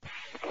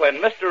when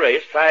Mr.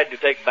 Ace tried to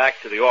take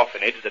back to the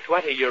orphanage the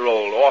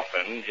 20-year-old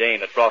orphan Jane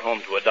had brought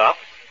home to adopt,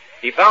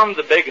 he found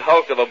the big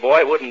hulk of a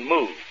boy wouldn't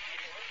move.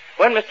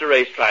 When Mr.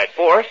 Ace tried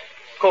force,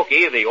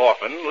 Cokey, the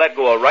orphan, let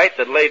go a right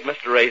that laid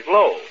Mr. Ace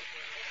low.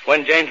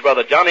 When Jane's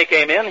brother Johnny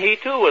came in, he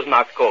too was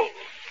knocked cold.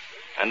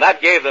 And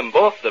that gave them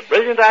both the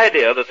brilliant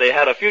idea that they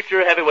had a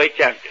future heavyweight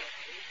champion.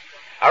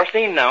 Our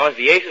scene now is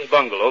the Ace's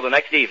bungalow the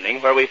next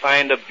evening, where we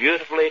find a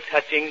beautifully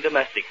touching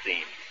domestic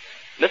scene.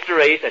 Mr.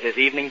 Ace at his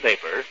evening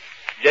paper,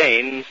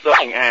 Jane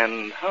sewing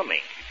and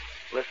humming.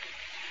 Listen.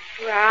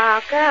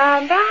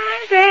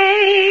 Rock-a-bye,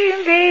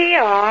 baby,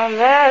 on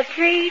the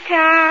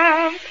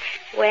treetops,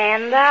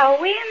 when the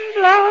wind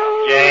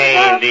blows.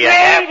 Jane, do you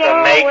have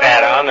to make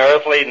that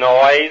unearthly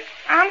noise?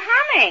 I'm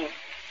humming.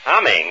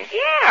 Humming?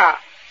 Yeah.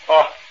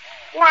 Oh,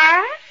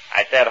 What?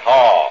 I said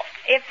haw.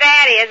 If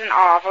that isn't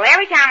awful.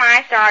 Every time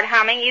I start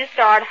humming, you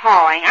start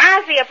hawing.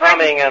 I see a person...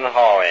 Humming and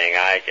hawing,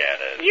 I get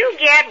it. You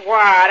get what?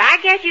 I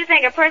guess you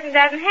think a person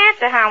doesn't have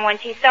to hum when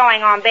she's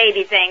sewing on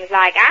baby things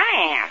like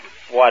I am.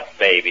 What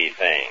baby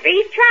thing?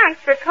 These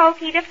trunks for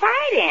Cokey to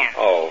fight in.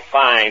 Oh,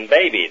 fine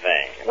baby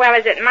thing. Well,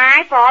 is it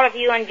my fault if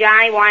you and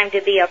Johnny want him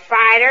to be a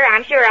fighter?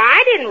 I'm sure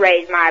I didn't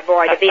raise my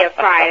boy to be a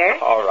fighter.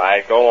 All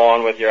right, go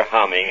on with your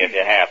humming if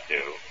you have to.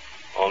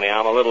 Only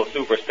I'm a little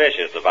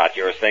superstitious about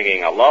your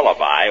singing a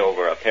lullaby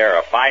over a pair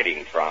of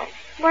fighting trunks.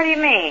 What do you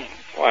mean?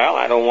 Well,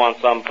 I don't want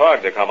some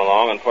pug to come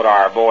along and put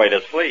our boy to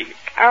sleep.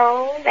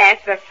 Oh,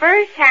 that's the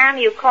first time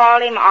you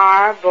called him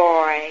our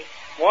boy.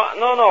 What?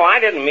 No, I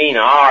didn't mean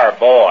our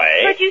boy.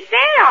 But you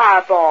said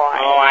our boy.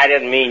 No, I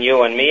didn't mean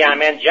you and me. I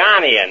meant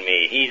Johnny and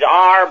me. He's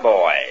our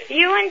boy.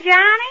 You and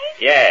Johnny?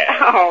 Yeah.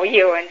 Oh,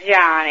 you and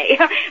Johnny.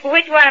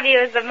 Which one of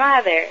you is the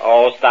mother?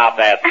 Oh, stop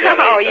that silly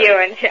Oh, thing. you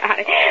and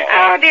Johnny.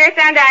 Oh, dear,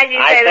 sometimes you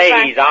I say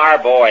say he's our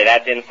boy.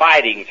 That's in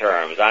fighting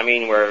terms. I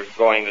mean, we're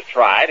going to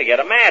try to get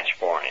a match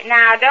for him.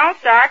 Now, don't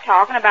start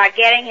talking about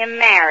getting him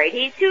married.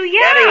 He's too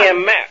young. Getting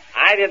him married.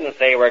 I didn't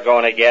say we're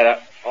going to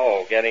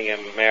getting him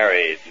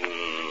married.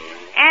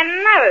 And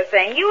another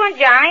thing, you and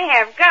Johnny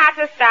have got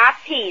to stop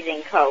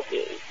teasing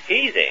Cokey.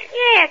 Teasing?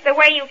 Yes, the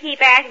way you keep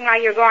acting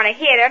like you're going to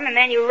hit him and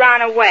then you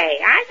run away.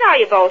 I saw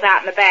you both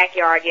out in the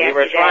backyard yesterday. We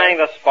were trying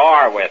to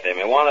spar with him.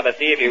 We wanted to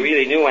see if he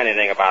really knew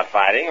anything about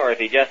fighting or if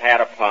he just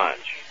had a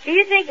punch. Do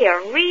you think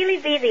he'll really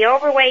be the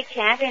overweight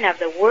champion of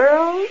the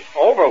world?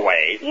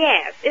 Overweight?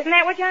 Yes. Isn't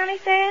that what Johnny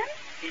said?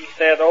 He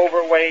said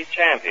overweight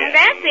champion. And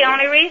that's the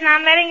only reason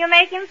I'm letting you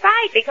make him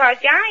fight, because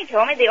Johnny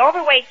told me the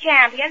overweight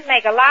champions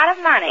make a lot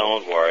of money.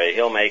 Don't worry,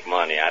 he'll make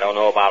money. I don't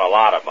know about a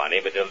lot of money,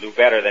 but he'll do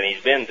better than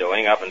he's been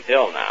doing up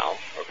until now,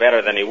 or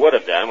better than he would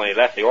have done when he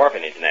left the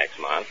orphanage next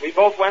month. We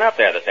both went up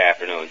there this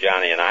afternoon,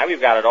 Johnny and I. We've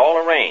got it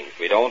all arranged.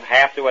 We don't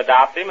have to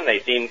adopt him, and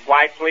they seemed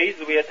quite pleased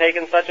that we had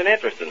taken such an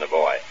interest in the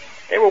boy.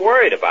 They were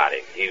worried about him.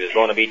 He was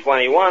going to be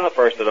 21 the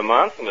first of the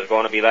month and was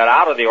going to be let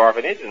out of the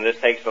orphanage, and this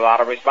takes a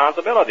lot of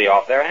responsibility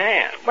off their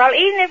hands. Well,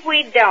 even if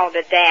we don't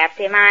adapt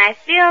him, I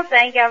still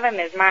think of him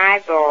as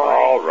my boy.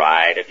 All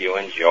right, if you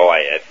enjoy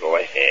it, go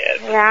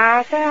ahead.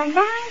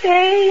 Rock-a-bye,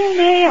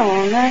 baby,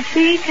 on the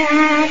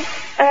treetop.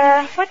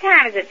 What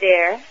time is it,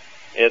 dear?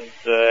 It's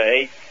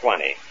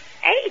 8:20.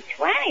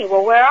 8:20?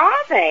 Well, where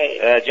are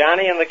they?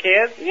 Johnny and the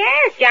kids?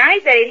 Yes,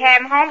 Johnny said he'd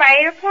have them home by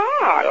 8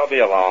 o'clock. They'll be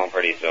along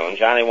pretty soon.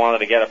 Johnny wanted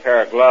to get a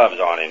pair of gloves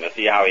on him to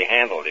see how he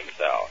handled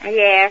himself.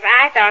 Yes,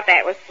 I thought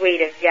that was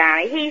sweet of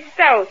Johnny. He's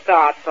so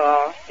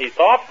thoughtful. He's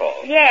thoughtful?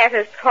 Yes,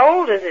 as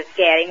cold as it's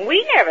getting.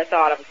 We never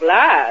thought of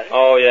gloves.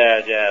 Oh,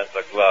 yes,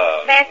 the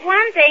gloves. That's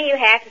one thing you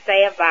have to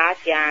say about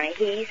Johnny.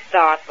 He's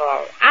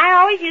thoughtful. I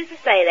always used to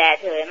say that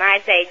to him.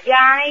 I'd say,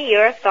 Johnny,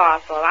 you're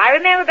thoughtful. I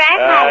remember back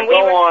home we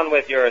were... Go on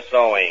with your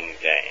sewing,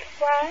 Jane.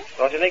 What?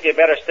 Don't you think you'd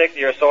better stick to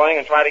your sewing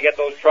and try to get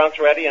those trunks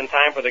ready in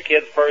time for the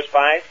kids' first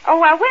fight? Oh,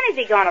 well, when is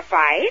he going to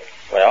fight?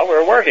 Well,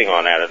 we're working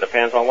on that. It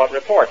depends on what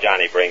report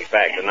Johnny brings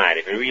back tonight.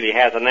 If he really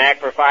has a knack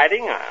for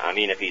fighting,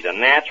 if he's a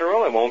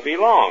natural, it won't be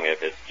long.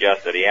 If it's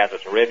just that he has a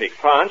terrific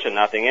punch and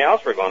nothing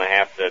else, we're going to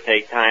have to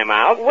take time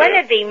out. Wouldn't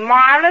it be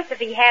marvelous if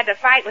he had to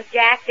fight with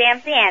Jack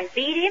Dempsey and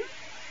beat him?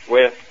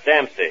 With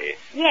Dempsey?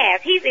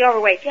 Yes, he's the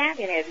overweight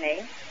champion, isn't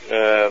he?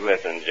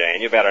 Listen,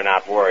 Jane, you better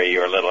not worry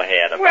your little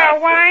head about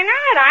Well, why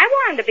not? I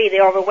want him to be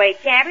the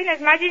overweight champion as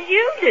much as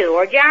you do,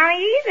 or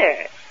Johnny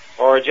either.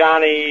 Or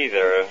Johnny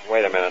either.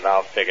 Wait a minute,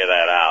 I'll figure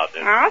that out.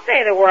 I'll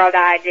say the world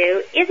I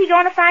do. Is he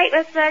going to fight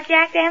with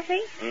Jack Dempsey?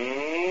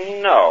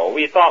 No.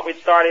 We thought we'd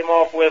start him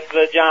off with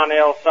John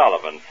L.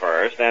 Sullivan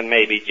first, then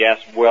maybe Jess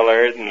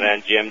Willard, and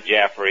then Jim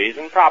Jeffries,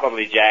 and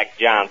probably Jack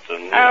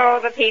Johnson. Oh,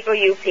 the people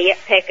you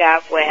pick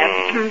up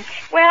with.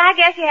 Well, I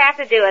guess you have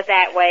to do it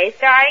that way,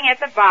 starting at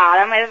the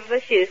bottom of the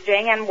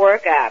shoestring and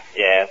work up.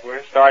 Yes,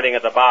 we're starting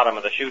at the bottom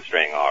of the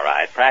shoestring, all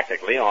right,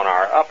 practically on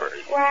our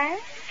uppers.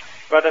 What?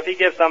 But if he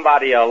gives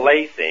somebody a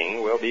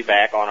lacing, we'll be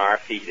back on our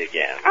feet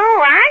again.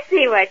 Oh, I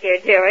see what you're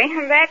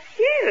doing. That's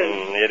cute.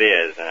 It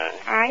is,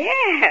 Oh,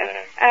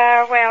 yes.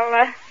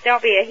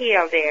 Don't be a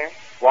heel, dear.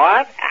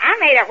 What? I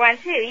made up one,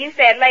 too. You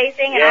said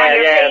lacing and on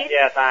your feet.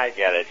 Yes, I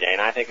get it, Jane.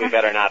 I think we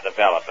better not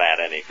develop that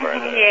any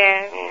further.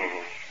 Yes.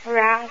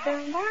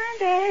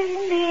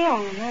 Rock-a-bye-baby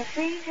on the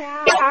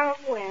treetop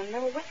when the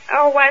wind...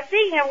 Oh, well,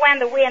 speaking of when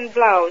the wind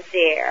blows,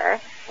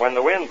 dear. When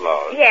the wind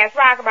blows? Yes,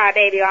 rock-a-bye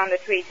baby on the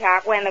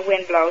treetop. When the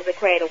wind blows, the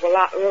cradle will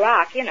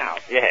rock, you know.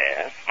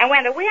 Yes. And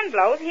when the wind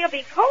blows, he'll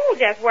be cold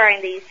just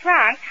wearing these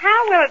trunks.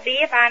 How will it be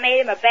if I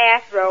made him a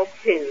bathrobe,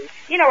 too?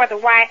 You know what the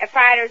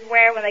fighters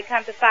wear when they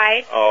come to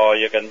fight? Oh,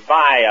 you can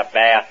buy a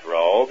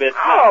bathrobe.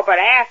 But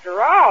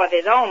after all, if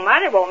his own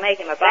mother won't make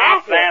him a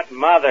Stop bathrobe... that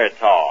mother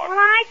talk. Well,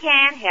 I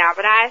can't help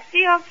it. I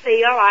still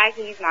feel like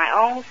he's my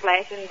own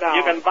flesh and bone.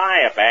 You can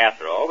buy a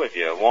bathrobe. If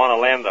you want to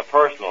lend the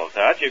personal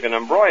touch, you can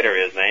embroider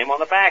his name on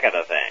the back of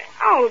the thing.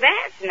 Oh,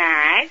 that's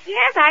nice.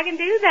 Yes, I can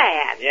do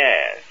that.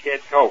 Yes,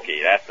 Kid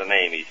Cokie. That's the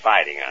name he's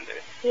fighting under.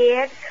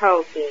 Kid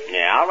Cokie.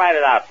 Yeah, I'll write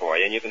it out for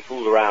you, and you can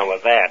fool around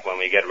with that when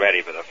we get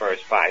ready for the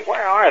first fight.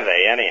 Where are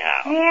they,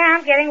 anyhow? Yeah,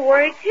 I'm getting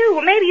worried, too.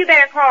 Well, maybe you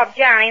better call up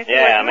Johnny and see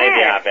what's the maybe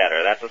matter. I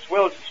better. That's a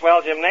swell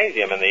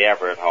gymnasium in the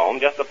Everett home.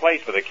 Just a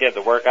place for the kid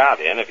to work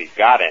out in if he's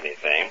got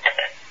anything.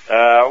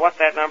 What's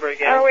that number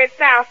again? Oh, it's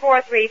South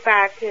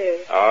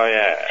 4352. Oh,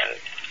 yeah.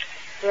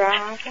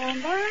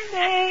 Rock-a-bye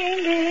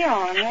baby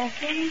on the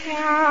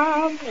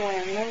treetop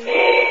when the...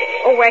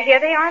 Oh, well, here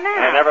they are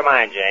now. Never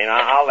mind, Jane.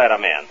 I'll let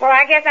him in. Well,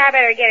 I guess I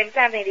better get him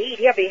something to eat.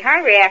 He'll be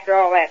hungry after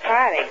all that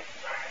fighting.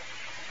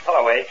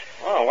 Hello, Ace.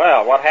 Oh,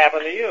 well, what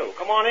happened to you?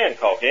 Come on in,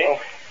 Cokie. Oh,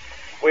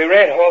 we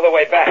ran all the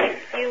way back.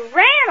 You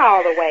ran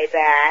all the way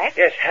back?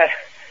 Yes,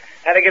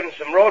 had to give him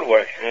some road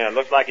work. Yeah, it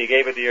looks like you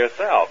gave it to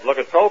yourself. Look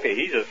at Cokie.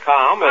 He's as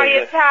calm as... Are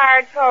you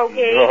tired,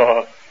 Cokie?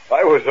 No,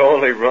 I was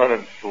only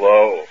running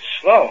slow.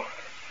 Slow?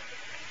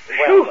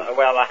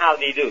 Well, how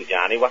did he do,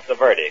 Johnny? What's the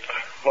verdict?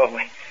 Well,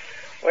 wait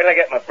till I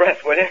get my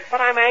breath, will you?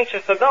 But I'm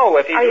anxious to know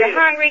if he's... Are you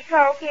hungry,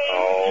 Cokie?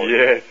 Oh,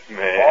 Yes,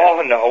 man.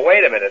 Oh, no,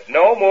 wait a minute.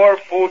 No more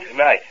food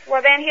tonight.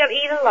 Well, then he'll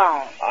eat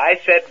alone.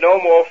 I said no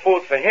more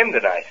food for him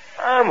tonight.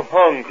 I'm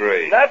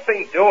hungry.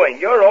 Nothing doing.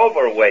 You're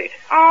overweight.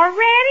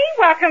 Already?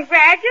 Well,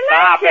 congratulations.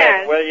 Stop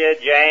it, will you,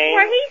 Jane?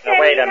 Well, he said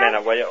Now, wait he a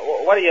minute, will you?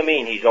 What do you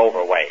mean he's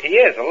overweight? He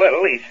is a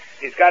little.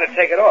 He's got to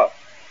take it off.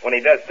 When he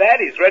does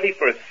that, he's ready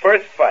for his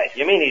first fight.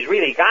 You mean he's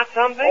really got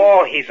something?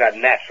 Oh, he's a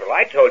natural.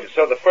 I told you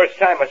so the first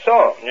time I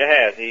saw him.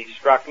 Yes, he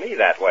struck me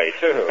that way,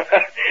 too.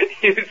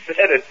 You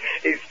said it.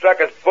 He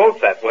struck us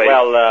both that way.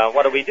 Well,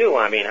 what do we do?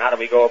 I mean, how do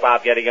we go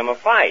about getting him a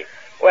fight?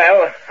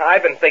 Well,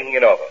 I've been thinking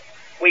it over.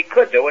 We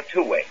could do it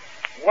two ways.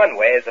 One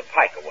way is a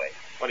Piker way.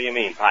 What do you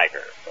mean,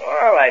 Piker?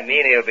 Well, I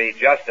mean he'll be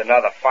just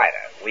another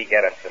fighter. We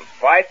get him some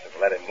fights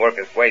and let him work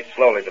his way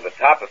slowly to the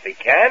top if he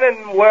can,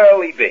 and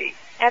where'll he be?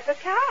 At the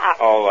top.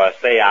 Oh,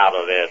 stay out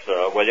of this,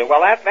 will you?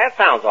 Well, that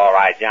sounds all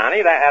right,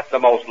 Johnny. That's the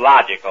most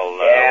logical...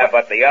 Yeah,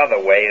 but the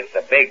other way is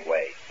the big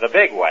way. The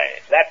big way.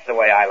 That's the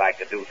way I like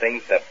to do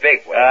things, the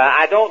big way.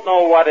 I don't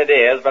know what it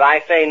is, but I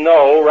say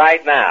no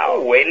right now.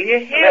 Oh, wait till you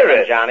hear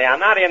Listen, it. Johnny, I'm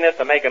not in this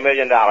to make $1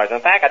 million. In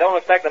fact, I don't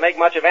expect to make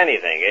much of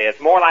anything. It's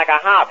more like a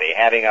hobby,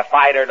 having a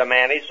fighter to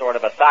manage, sort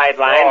of a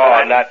sideline.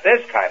 Oh, not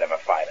this kind of a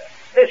fighter.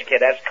 This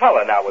kid has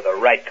color now. With the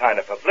right kind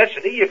of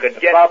publicity, you could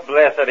get...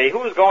 Publicity?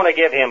 Who's going to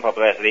give him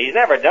publicity? He's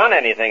never done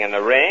anything in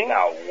the ring.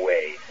 Now,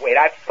 wait.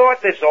 I've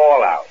thought this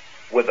all out.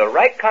 With the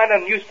right kind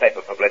of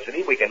newspaper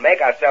publicity, we can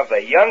make ourselves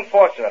a young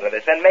fortune out of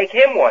this and make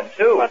him one,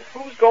 too. But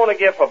who's going to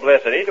give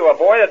publicity to a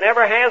boy that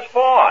never has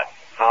fought?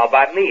 How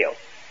about Neil?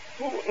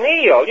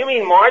 Neil? You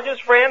mean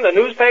Marge's friend, the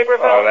newspaper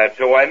fellow? Oh, that's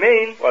who I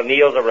mean. Well,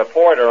 Neil's a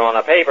reporter on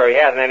a paper. He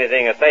hasn't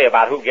anything to say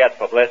about who gets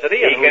publicity.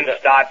 He can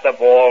start the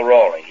ball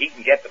rolling. He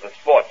can get to the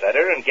sports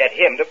editor and get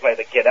him to play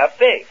the kid up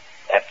big.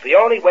 That's the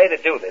only way to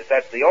do this.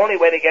 That's the only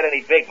way to get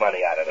any big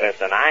money out of this.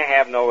 Listen, I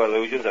have no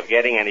illusions of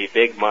getting any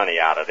big money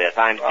out of this.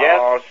 I'm just...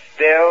 Oh,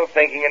 still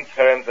thinking in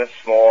terms of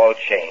small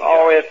change.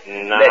 Oh, it's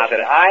not...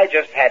 Listen, I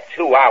just had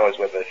 2 hours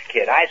with this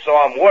kid. I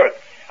saw him work.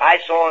 I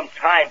saw him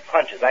time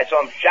punches. I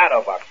saw him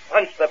shadow box,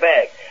 punch the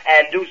bag,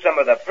 and do some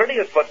of the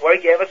prettiest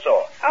footwork you ever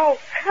saw. Oh,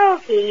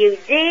 Cokie, you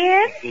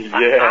did?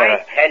 Yeah.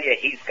 I tell you,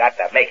 he's got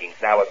the makings.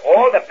 Now, it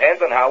all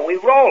depends on how we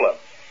roll him.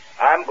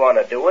 I'm going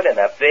to do it in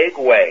a big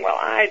way. Well,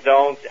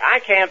 I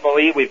can't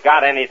believe we've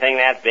got anything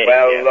that big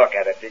Well, yet. look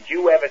at it. Did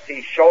you ever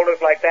see shoulders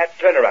like that?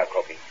 Turn around,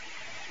 Cokie.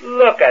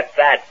 Look at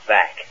that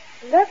back.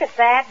 Look at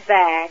that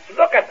back.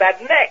 Look at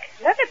that neck.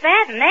 Look at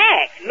that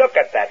neck. Look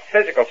at that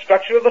physical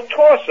structure of the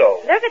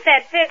torso. Look at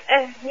that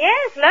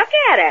yes, look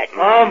at it.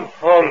 I'm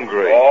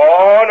hungry.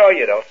 Oh, no,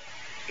 you don't.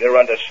 You're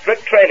under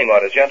strict training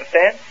orders, you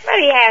understand? But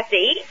he has to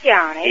eat,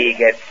 Johnny. He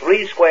gets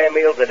 3 square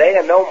meals a day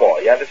and no more,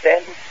 you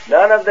understand?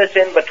 None of this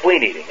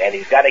in-between eating, and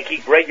he's got to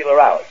keep regular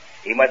hours.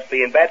 He must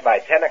be in bed by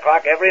 10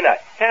 o'clock every night.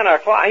 10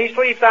 o'clock? He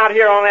sleeps out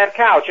here on that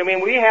couch. You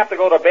mean we have to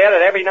go to bed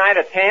every night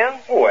at 10?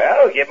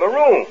 Well, give him a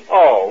room.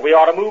 Oh, we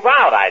ought to move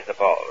out, I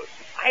suppose.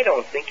 I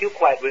don't think you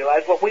quite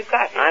realize what we've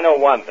got here. I know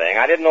one thing.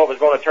 I didn't know it was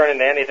going to turn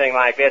into anything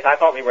like this. I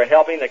thought we were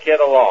helping the kid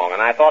along,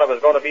 and I thought it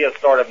was going to be a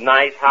sort of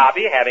nice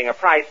hobby, having a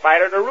prize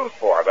fighter to root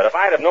for. But if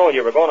I'd have known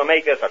you were going to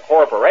make this a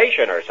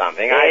corporation or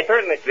something, I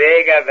certainly...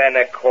 Bigger than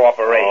a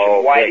corporation.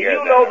 Oh, Why, bigger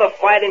you know than the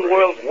fighting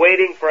world's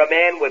waiting for a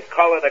man with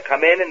color to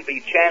come in and be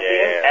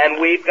champion? Yeah.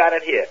 And we've got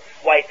it here.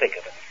 Why, think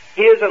of it.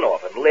 Here's an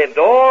orphan, lived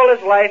all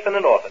his life in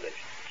an orphanage,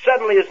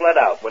 suddenly is let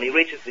out when he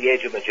reaches the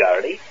age of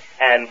majority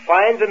and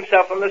finds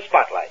himself in the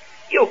spotlight.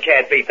 You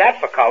can't beat that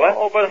for color.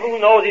 Oh, but who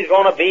knows he's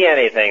going to be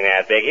anything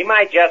that big? He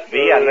might just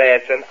be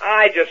Listen,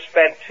 I just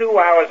spent 2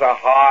 hours of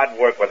hard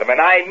work with him,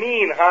 and I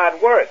mean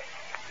hard work.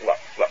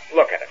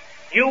 Look at him.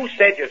 You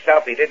said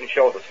yourself he didn't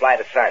show the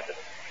slightest signs of it.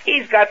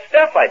 He's got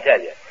stuff, I tell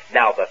you.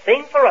 Now, the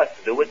thing for us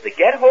to do is to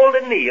get hold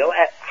of Neil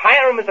and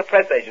hire him as a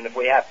press agent if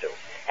we have to,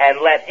 and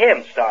let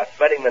him start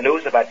spreading the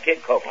news about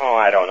Kid Cokie. Oh,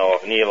 I don't know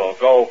if Neil will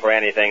go for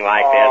anything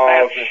like this.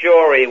 Oh,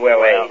 sure he will,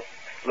 Well. Abe.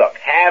 Look,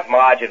 have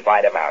Marge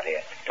invite him out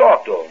here.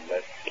 Talk to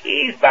him.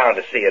 He's bound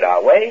to see it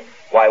our way.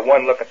 Why,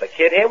 one look at the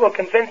kid here will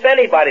convince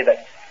anybody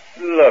that...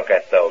 Look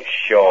at those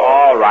shawls.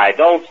 All right,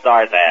 don't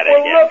start that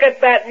Well, again. look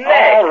at that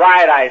neck. All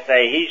right, I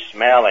say, he's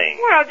smelling.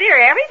 Well, dear,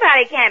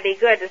 everybody can't be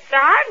good to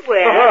start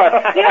with.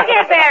 You'll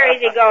get better as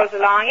he goes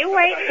along. You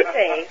wait and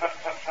see.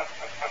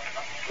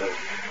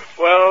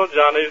 Well,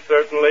 Johnny's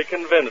certainly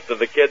convinced of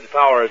the kid's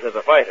powers as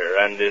a fighter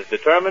and is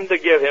determined to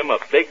give him a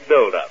big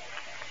build-up.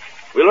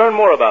 We'll learn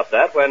more about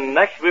that when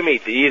next we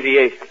meet the Easy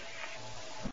Aces.